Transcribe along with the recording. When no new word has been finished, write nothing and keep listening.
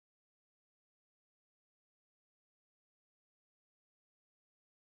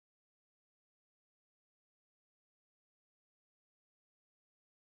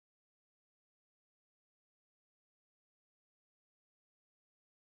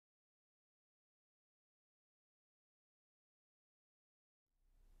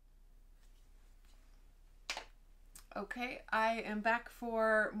Okay, I am back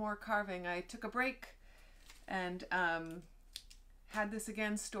for more carving. I took a break and had this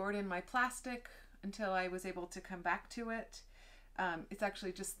again stored in my plastic until I was able to come back to it. It's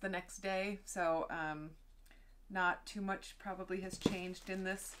actually just the next day, so not too much probably has changed in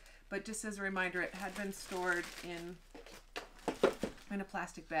this, but just as a reminder, it had been stored in a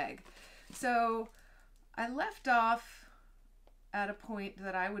plastic bag. So I left off at a point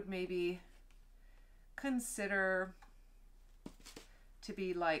that I would maybe consider to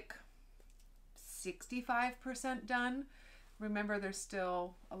be like 65% done. Remember, there's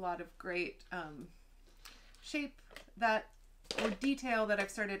still a lot of great shape that or detail that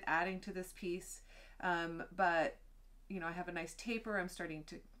I've started adding to this piece. But you know, I have a nice taper. I'm starting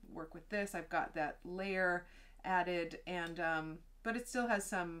to work with this. I've got that layer added, and but it still has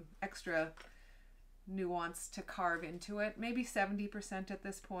some extra nuance to carve into it. Maybe 70% at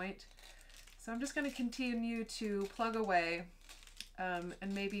this point. So I'm just going to continue to plug away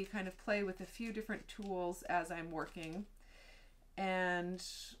and maybe kind of play with a few different tools as I'm working, and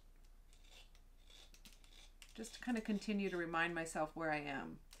just to kind of continue to remind myself where I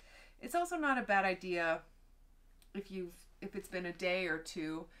am. It's also not a bad idea if it's been a day or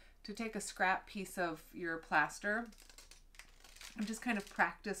two to take a scrap piece of your plaster and just kind of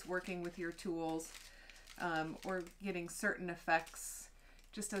practice working with your tools or getting certain effects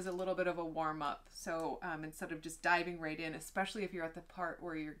just as a little bit of a warm-up. So instead of just diving right in, especially if you're at the part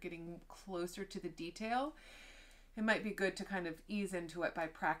where you're getting closer to the detail, it might be good to kind of ease into it by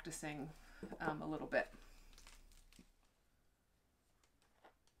practicing a little bit.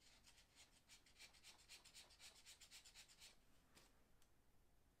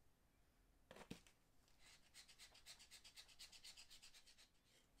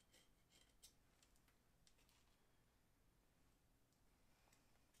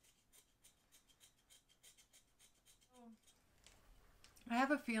 I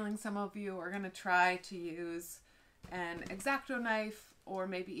have a feeling some of you are going to try to use an X-Acto knife or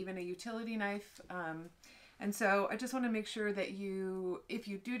maybe even a utility knife. And so I just want to make sure that you, if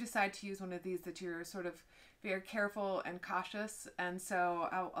you do decide to use one of these, that you're sort of very careful and cautious. And so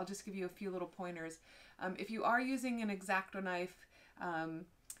I'll just give you a few little pointers. If you are using an X-Acto knife,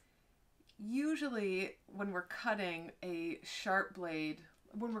 usually when we're cutting a sharp blade,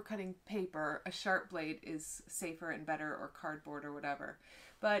 when we're cutting paper, a sharp blade is safer and better, or cardboard or whatever.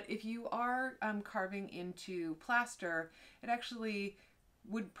 But if you are carving into plaster, it actually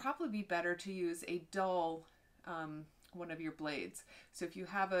would probably be better to use a dull one of your blades. So if you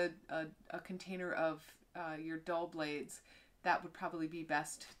have a container of your dull blades, that would probably be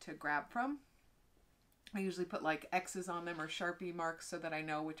best to grab from. I usually put like X's on them or Sharpie marks so that I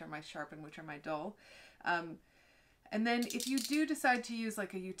know which are my sharp and which are my dull. And then if you do decide to use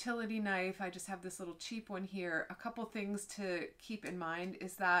like a utility knife, I just have this little cheap one here. A couple things to keep in mind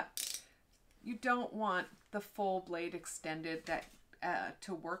is that you don't want the full blade extended that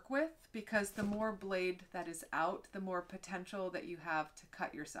to work with, because the more blade that is out, the more potential that you have to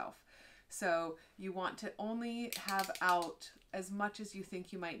cut yourself. So you want to only have out as much as you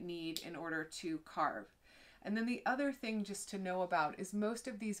think you might need in order to carve. And then the other thing just to know about is most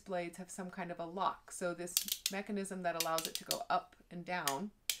of these blades have some kind of a lock. So this mechanism that allows it to go up and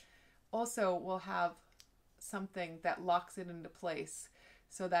down also will have something that locks it into place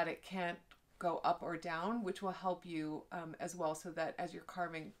so that it can't go up or down, which will help you as well, so that as you're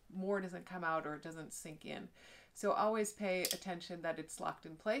carving, more doesn't come out or it doesn't sink in. So always pay attention that it's locked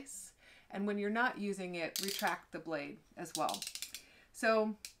in place. And when you're not using it, retract the blade as well.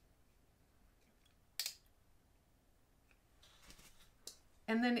 So,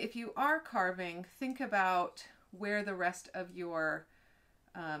 and then if you are carving, think about where the rest of your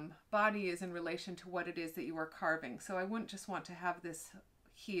body is in relation to what it is that you are carving. So I wouldn't just want to have this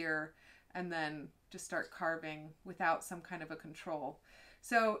here and then just start carving without some kind of a control.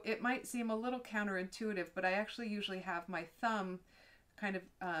 So it might seem a little counterintuitive, but I actually usually have my thumb kind of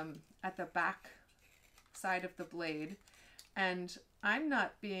at the back side of the blade, and I'm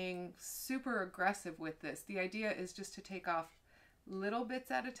not being super aggressive with this. The idea is just to take off little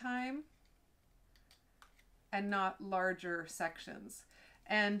bits at a time and not larger sections.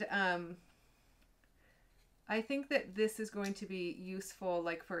 And I think that this is going to be useful,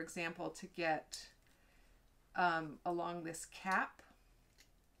 like for example, to get along this cap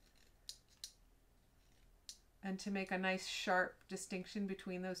and to make a nice sharp distinction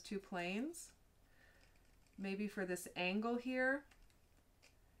between those two planes. Maybe for this angle here.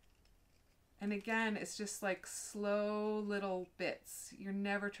 And again, it's just like slow little bits. You're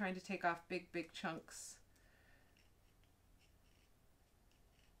never trying to take off big chunks.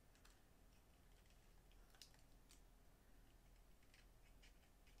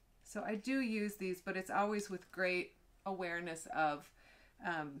 So I do use these, but it's always with great awareness of,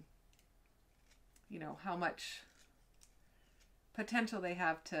 you know, how much potential they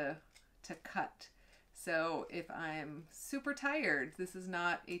have to cut. So if I'm super tired, this is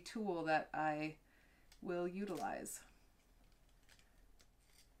not a tool that I will utilize.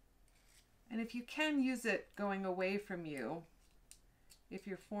 And if you can use it going away from you, if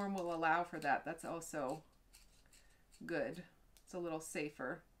your form will allow for that, that's also good. It's a little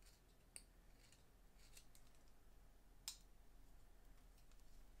safer.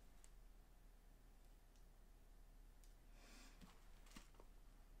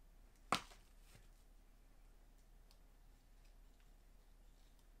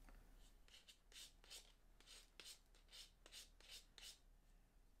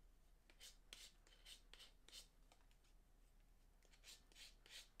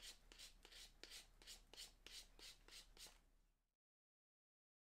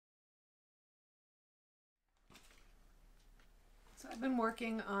 So I've been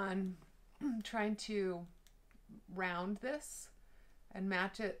working on trying to round this and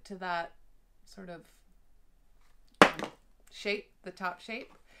match it to that sort of shape, the top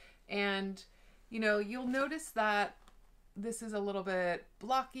shape. And, you know, you'll notice that this is a little bit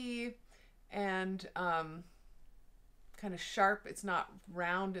blocky and kind of sharp. It's not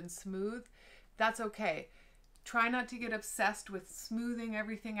round and smooth. That's okay. Try not to get obsessed with smoothing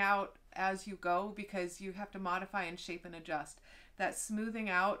everything out as you go, because you have to modify and shape and adjust. That smoothing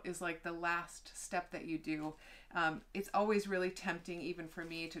out is like the last step that you do. It's always really tempting, even for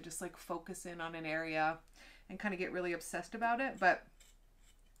me, to just like focus in on an area and kind of get really obsessed about it. But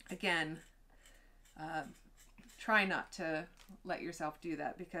again, try not to let yourself do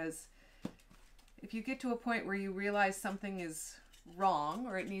that, because if you get to a point where you realize something is wrong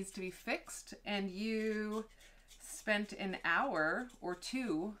or it needs to be fixed, and you spent an hour or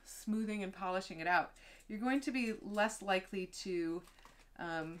two smoothing and polishing it out, you're going to be less likely to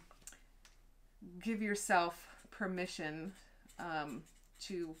give yourself permission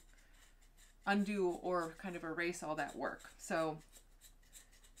to undo or kind of erase all that work. So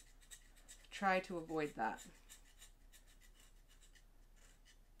try to avoid that.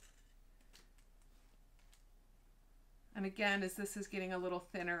 And again, as this is getting a little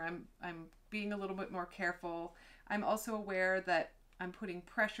thinner, I'm being a little bit more careful. I'm also aware that I'm putting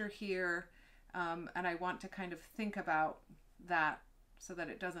pressure here, and I want to kind of think about that so that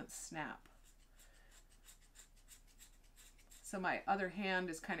it doesn't snap. So my other hand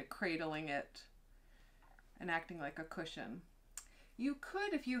is kind of cradling it and acting like a cushion. You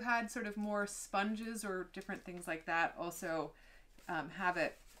could, if you had sort of more sponges or different things like that, also have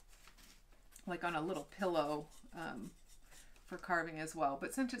it like on a little pillow for carving as well.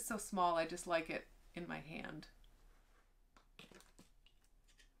 But since it's so small, I just like it in my hand.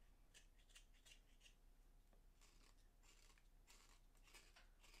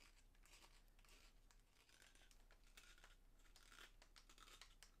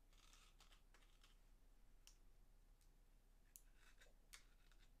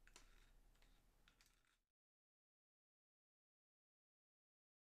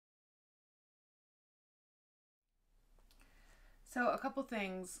 So a couple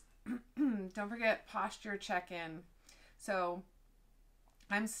things. Don't forget posture check-in. So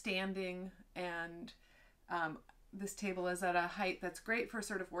I'm standing, and this table is at a height that's great for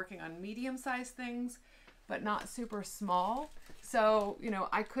sort of working on medium-sized things, but not super small. So, you know,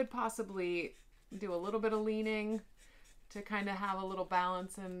 I could possibly do a little bit of leaning to kind of have a little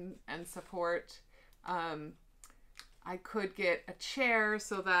balance and support. I could get a chair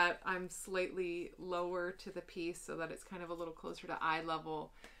so that I'm slightly lower to the piece so that it's kind of a little closer to eye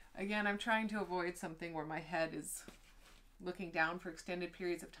level. Again, I'm trying to avoid something where my head is looking down for extended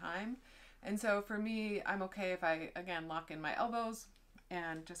periods of time. And so for me, I'm okay if I, again, lock in my elbows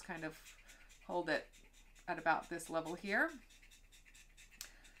and just kind of hold it at about this level here.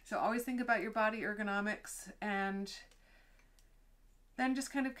 So always think about your body ergonomics, and then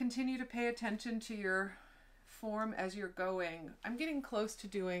just kind of continue to pay attention to your form as you're going. I'm getting close to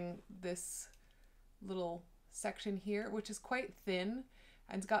doing this little section here, which is quite thin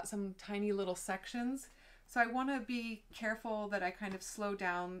and it's got some tiny little sections. So I want to be careful that I kind of slow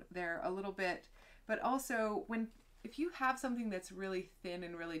down there a little bit. But also, if you have something that's really thin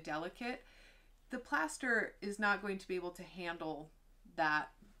and really delicate, the plaster is not going to be able to handle that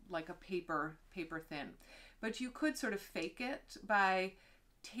like a paper thin. But you could sort of fake it by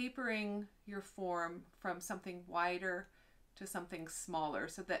tapering your form from something wider to something smaller,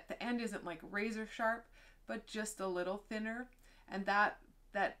 so that the end isn't like razor sharp, but just a little thinner. And that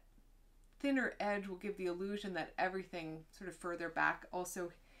thinner edge will give the illusion that everything sort of further back also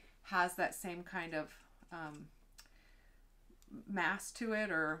has that same kind of mass to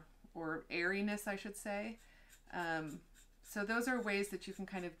it, or airiness, I should say. So those are ways that you can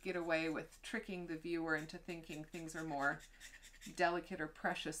kind of get away with tricking the viewer into thinking things are more delicate or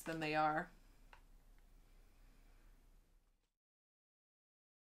precious than they are.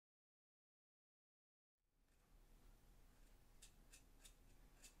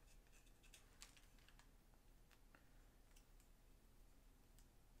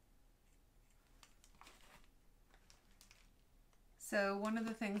 So one of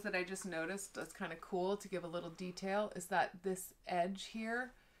the things that I just noticed that's kind of cool to give a little detail is that this edge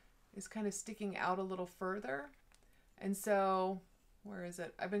here is kind of sticking out a little further. And so, where is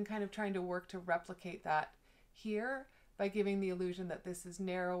it? I've been kind of trying to work to replicate that here by giving the illusion that this is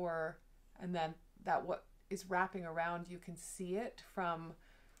narrower, and then that what is wrapping around, you can see it from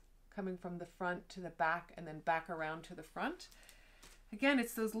coming from the front to the back and then back around to the front. Again,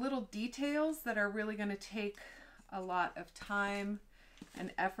 it's those little details that are really going to take a lot of time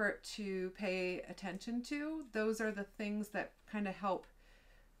and effort to pay attention to. Those are the things that kind of help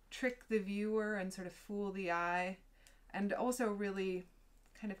trick the viewer and sort of fool the eye, and also really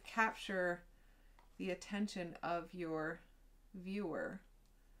kind of capture the attention of your viewer.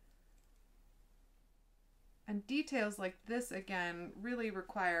 And details like this, again, really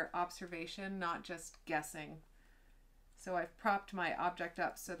require observation, not just guessing. So I've propped my object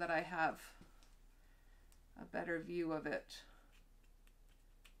up so that I have a better view of it.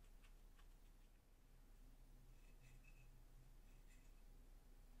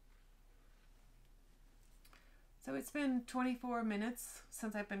 So it's been 24 minutes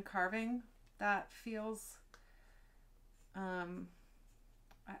since I've been carving. That feels, I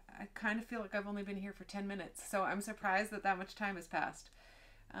kind of feel like I've only been here for 10 minutes. So I'm surprised that that much time has passed.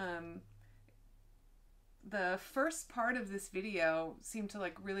 The first part of this video seemed to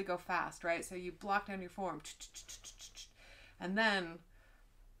like really go fast, right? So you block down your form, and then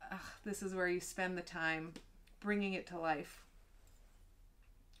this is where you spend the time bringing it to life.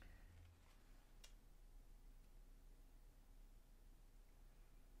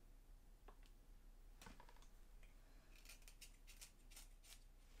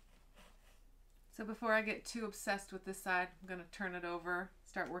 So before I get too obsessed with this side, I'm going to turn it over,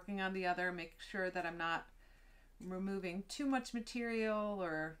 start working on the other, make sure that I'm not removing too much material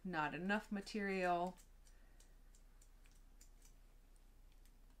or not enough material.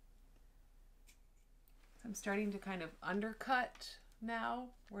 I'm starting to kind of undercut now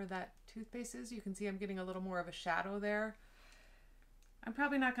where that toothpaste is. You can see I'm getting a little more of a shadow there. I'm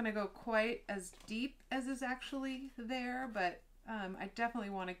probably not going to go quite as deep as is actually there, but I definitely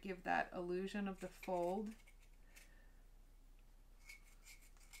want to give that illusion of the fold.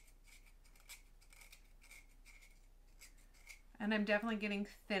 And I'm definitely getting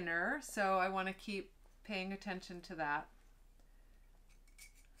thinner, so I want to keep paying attention to that.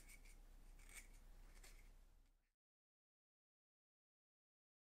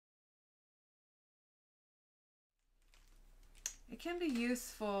 It can be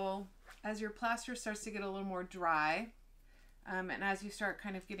useful as your plaster starts to get a little more dry, and as you start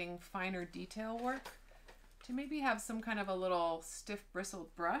kind of getting finer detail work, to maybe have some kind of a little stiff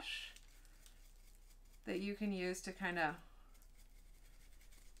bristled brush that you can use to kind of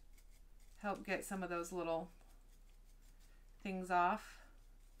help get some of those little things off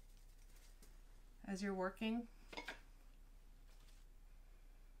as you're working.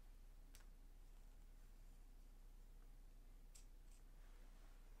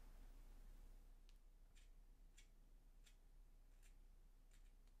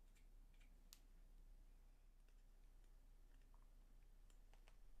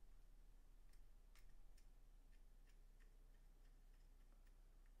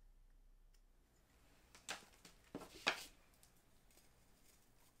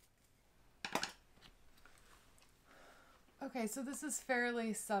 Okay, so this is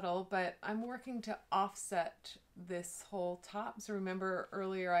fairly subtle, but I'm working to offset this whole top. So remember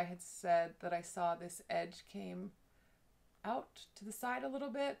earlier I had said that I saw this edge came out to the side a little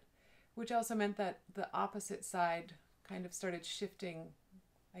bit, which also meant that the opposite side kind of started shifting,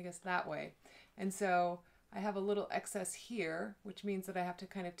 I guess, that way. And so I have a little excess here, which means that I have to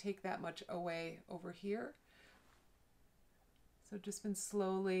kind of take that much away over here. So just been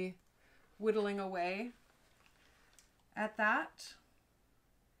slowly whittling away at that.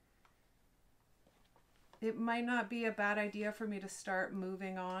 It might not be a bad idea for me to start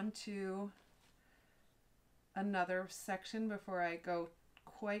moving on to another section before I go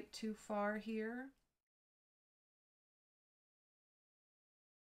quite too far here.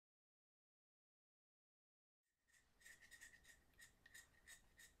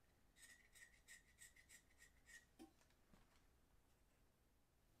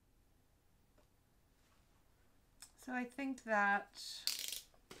 So I think that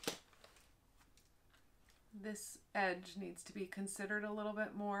this edge needs to be considered a little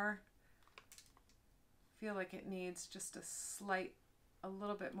bit more. I feel like it needs just a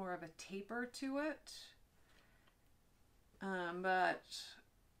little bit more of a taper to it. But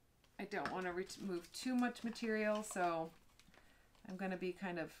I don't want to remove too much material, so I'm going to be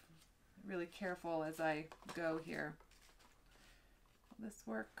kind of really careful as I go here. Will this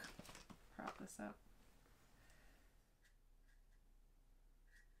work? Prop this up.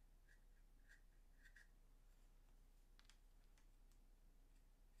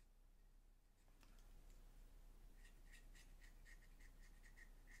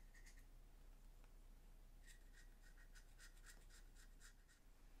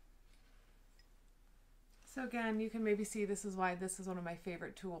 So again, you can maybe see this is why this is one of my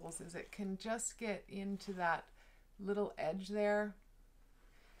favorite tools, is it can just get into that little edge there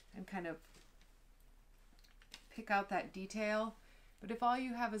and kind of pick out that detail. But if all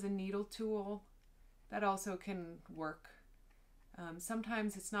you have is a needle tool, that also can work.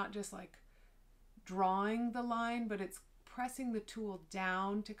 Sometimes it's not just like drawing the line, but it's pressing the tool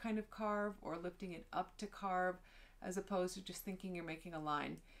down to kind of carve or lifting it up to carve, as opposed to just thinking you're making a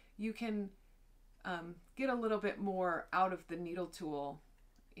line. You can get a little bit more out of the needle tool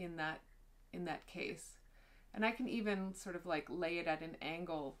in that case. And I can even sort of like lay it at an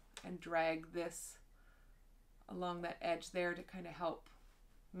angle and drag this along that edge there to kind of help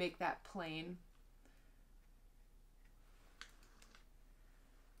make that plane.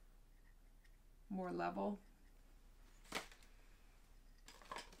 More level.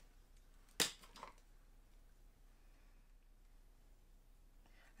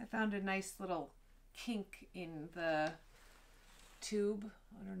 I found a nice little kink in the tube.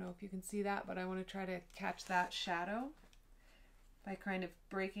 I don't know if you can see that, but I want to try to catch that shadow by kind of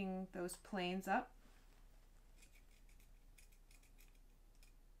breaking those planes up.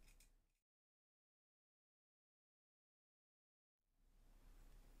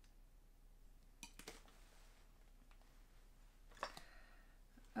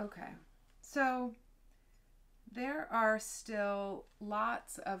 Okay, so there are still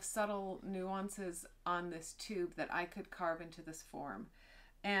lots of subtle nuances on this tube that I could carve into this form.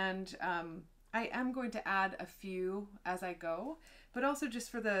 And I am going to add a few as I go, but also just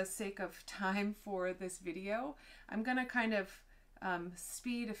for the sake of time for this video, I'm going to kind of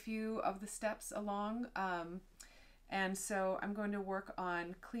speed a few of the steps along. And so I'm going to work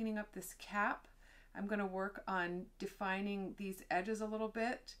on cleaning up this cap. I'm going to work on defining these edges a little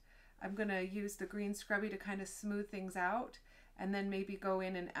bit. I'm going to use the green scrubby to kind of smooth things out, and then maybe go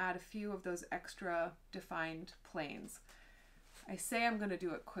in and add a few of those extra defined planes. I say I'm going to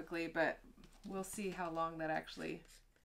do it quickly, but we'll see how long that actually